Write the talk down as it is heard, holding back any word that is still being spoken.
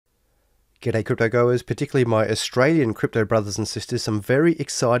G'day crypto goers, particularly my Australian crypto brothers and sisters. Some very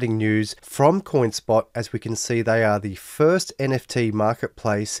exciting news from CoinSpot. As we can see, they are the first NFT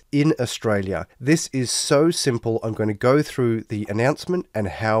marketplace in Australia. This is so simple. I'm going to go through the announcement and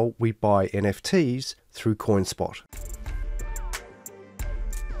how we buy NFTs through CoinSpot.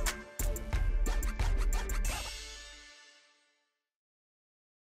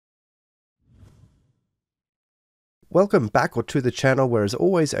 Welcome back or to the channel, where as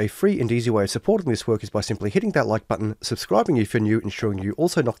always a free and easy way of supporting this work is by simply hitting that like button, subscribing if you're new, ensuring you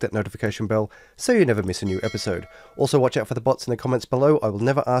also knock that notification bell so you never miss a new episode. Also watch out for the bots in the comments below. I will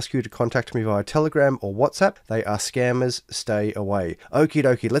never ask you to contact me via Telegram or WhatsApp. They are scammers, stay away. Okie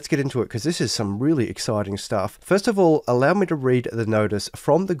dokie, let's get into it because this is some really exciting stuff. First of all, allow me to read the notice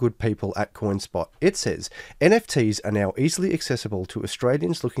from the good people at CoinSpot. It says, NFTs are now easily accessible to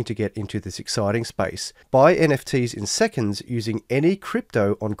Australians looking to get into this exciting space. Buy NFTs in seconds using any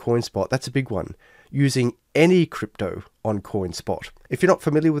crypto on CoinSpot. That's a big one. Using any crypto on CoinSpot. If you're not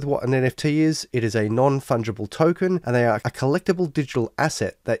familiar with what an NFT is, it is a non-fungible token, and they are a collectible digital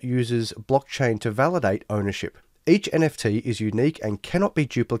asset that uses blockchain to validate ownership. Each NFT is unique and cannot be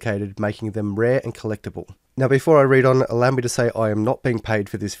duplicated, making them rare and collectible. Now, before I read on, allow me to say I am not being paid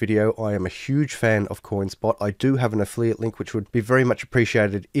for this video. I am a huge fan of CoinSpot. I do have an affiliate link which would be very much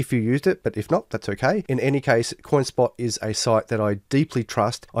appreciated if you used it, but if not, that's okay. In any case, CoinSpot is a site that I deeply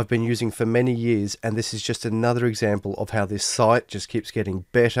trust. I've been using for many years, and this is just another example of how this site just keeps getting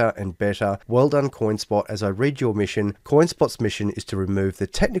better and better. Well done, CoinSpot. As I read your mission, CoinSpot's mission is to remove the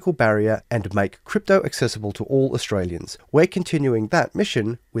technical barrier and make crypto accessible to all Australians. We're continuing that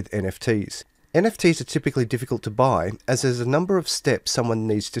mission with NFTs. NFTs are typically difficult to buy, as there's a number of steps someone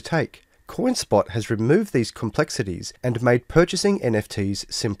needs to take. CoinSpot has removed these complexities and made purchasing NFTs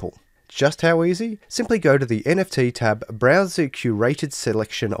simple. Just how easy? Simply go to the NFT tab, browse the curated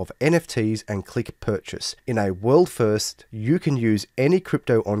selection of NFTs and click purchase. In a world first, you can use any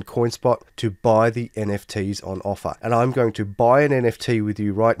crypto on CoinSpot to buy the NFTs on offer. And I'm going to buy an NFT with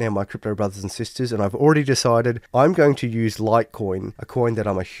you right now, my crypto brothers and sisters, and I've already decided I'm going to use Litecoin, a coin that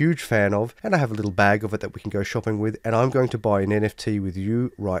I'm a huge fan of, and I have a little bag of it that we can go shopping with, and I'm going to buy an NFT with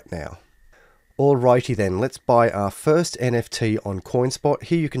you right now. Alrighty then, let's buy our first NFT on CoinSpot.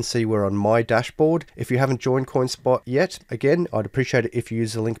 Here you can see we're on my dashboard. If you haven't joined CoinSpot yet, again, I'd appreciate it if you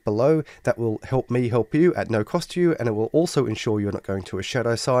use the link below. That will help me help you at no cost to you, and it will also ensure you're not going to a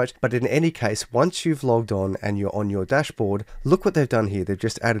shadow site. But in any case, once you've logged on and you're on your dashboard, look what they've done here. They've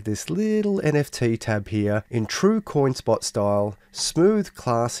just added this little NFT tab here in true CoinSpot style. Smooth,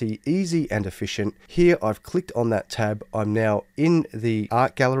 classy, easy and efficient. Here I've clicked on that tab. I'm now in the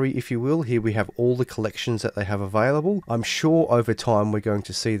art gallery, if you will. Here we have all the collections that they have available. I'm sure over time we're going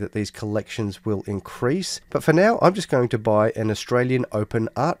to see that these collections will increase, but for now I'm just going to buy an Australian open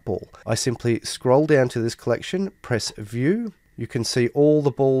art ball. I simply scroll down to this collection, press view. You can see all the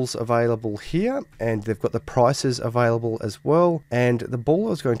balls available here, and they've got the prices available as well. And the ball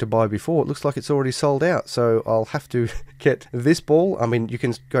I was going to buy before, it looks like it's already sold out, so I'll have to get this ball. I mean, you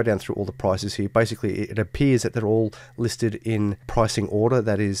can go down through all the prices here. Basically, it appears that they're all listed in pricing order.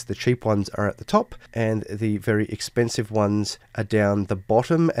 That is, the cheap ones are at the top and the very expensive ones are down the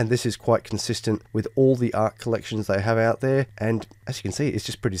bottom. And this is quite consistent with all the art collections they have out there. And as you can see, it's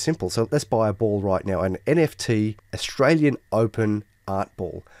just pretty simple. So let's buy a ball right now, an NFT Australian open art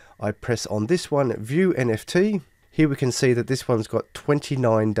ball. I press on this one, view NFT. Here we can see that this one's got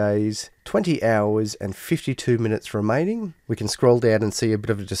 29 days, 20 hours and 52 minutes remaining. We can scroll down and see a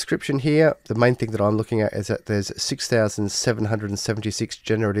bit of a description here. The main thing that I'm looking at is that there's 6,776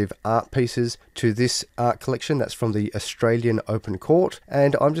 generative art pieces to this art collection. That's from the Australian Open Court.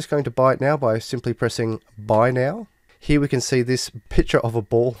 And I'm just going to buy it now by simply pressing buy now. Here we can see this picture of a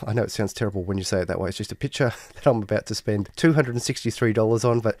ball. I know it sounds terrible when you say it that way. It's just a picture that I'm about to spend $263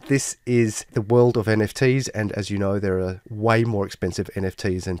 on, but this is the world of NFTs. And as you know, there are way more expensive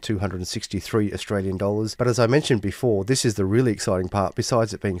NFTs than 263 Australian dollars. But as I mentioned before, this is the really exciting part,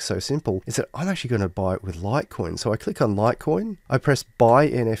 besides it being so simple, is that I'm actually going to buy it with Litecoin. So I click on Litecoin, I press buy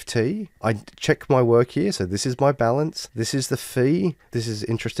NFT, I check my work here. So this is my balance. This is the fee. This is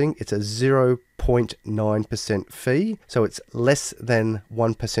interesting. It's a 0.9% fee. So it's less than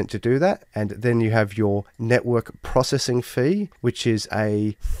 1% to do that. And then you have your network processing fee, which is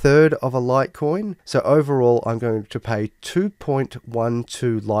a third of a Litecoin. So overall, I'm going to pay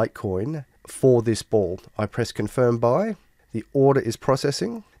 2.12 Litecoin for this ball. I press confirm buy. The order is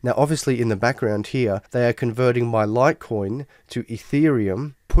processing. Now, obviously in the background here, they are converting my Litecoin to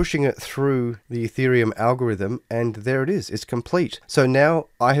Ethereum pushing it through the Ethereum algorithm, and there it is. It's complete. So now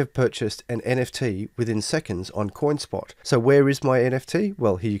I have purchased an NFT within seconds on CoinSpot. So where is my NFT?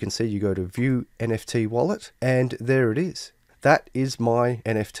 Well, here you can see you go to View NFT Wallet, and there it is. That is my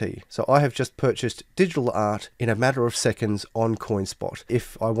NFT. So I have just purchased digital art in a matter of seconds on CoinSpot.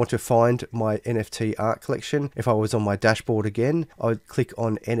 If I want to find my NFT art collection, if I was on my dashboard again, I would click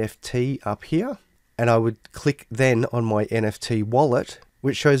on NFT up here, and I would click then on my NFT wallet,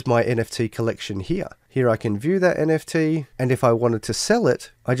 which shows my NFT collection here. Here I can view that NFT, and if I wanted to sell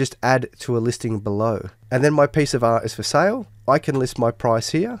it, I just add to a listing below. And then my piece of art is for sale. I can list my price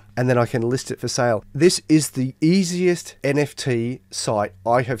here, and then I can list it for sale. This is the easiest NFT site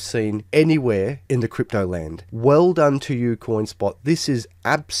I have seen anywhere in the crypto land. Well done to you, CoinSpot. This is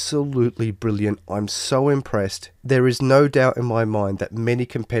absolutely brilliant. I'm so impressed. There is no doubt in my mind that many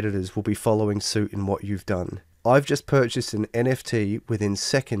competitors will be following suit in what you've done. I've just purchased an NFT within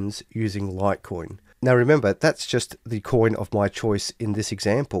seconds using Litecoin. Now remember, that's just the coin of my choice in this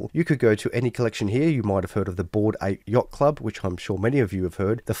example. You could go to any collection here. You might have heard of the Bored Ape Yacht Club, which I'm sure many of you have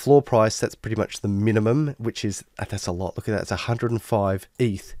heard. The floor price, that's pretty much the minimum, which is, that's a lot. Look at that, it's 105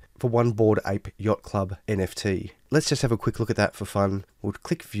 ETH for one Bored Ape Yacht Club NFT. Let's just have a quick look at that for fun. We'll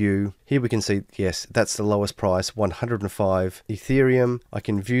click view. Here we can see, yes, that's the lowest price, 105 Ethereum. I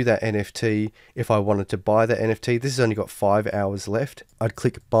can view that NFT. If I wanted to buy that NFT, this has only got 5 hours left. I'd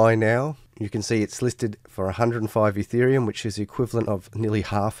click buy now. You can see it's listed for 105 Ethereum, which is the equivalent of nearly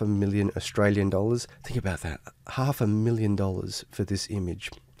 $500,000 Australian dollars. Think about that, $500,000 for this image.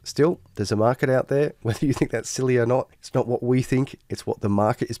 Still, there's a market out there. Whether you think that's silly or not, it's not what we think, it's what the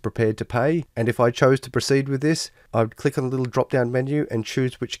market is prepared to pay. And if I chose to proceed with this, I would click on the little drop-down menu and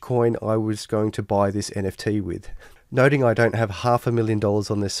choose which coin I was going to buy this NFT with. Noting I don't have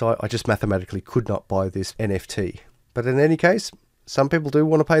 $500,000 on this site, I just mathematically could not buy this NFT. But in any case, some people do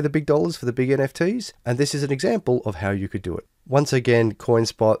want to pay the big dollars for the big NFTs, and this is an example of how you could do it. Once again,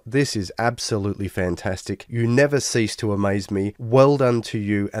 CoinSpot, this is absolutely fantastic. You never cease to amaze me. Well done to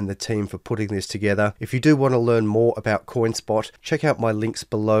you and the team for putting this together. If you do want to learn more about CoinSpot, check out my links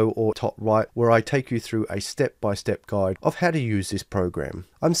below or top right, where I take you through a step-by-step guide of how to use this program.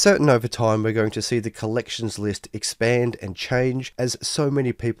 I'm certain over time we're going to see the collections list expand and change as so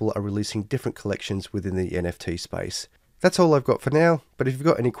many people are releasing different collections within the NFT space. That's all I've got for now, but if you've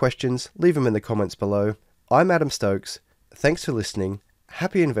got any questions, leave them in the comments below. I'm Adam Stokes. Thanks for listening.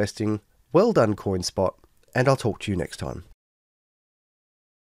 Happy investing. Well done, CoinSpot. And I'll talk to you next time.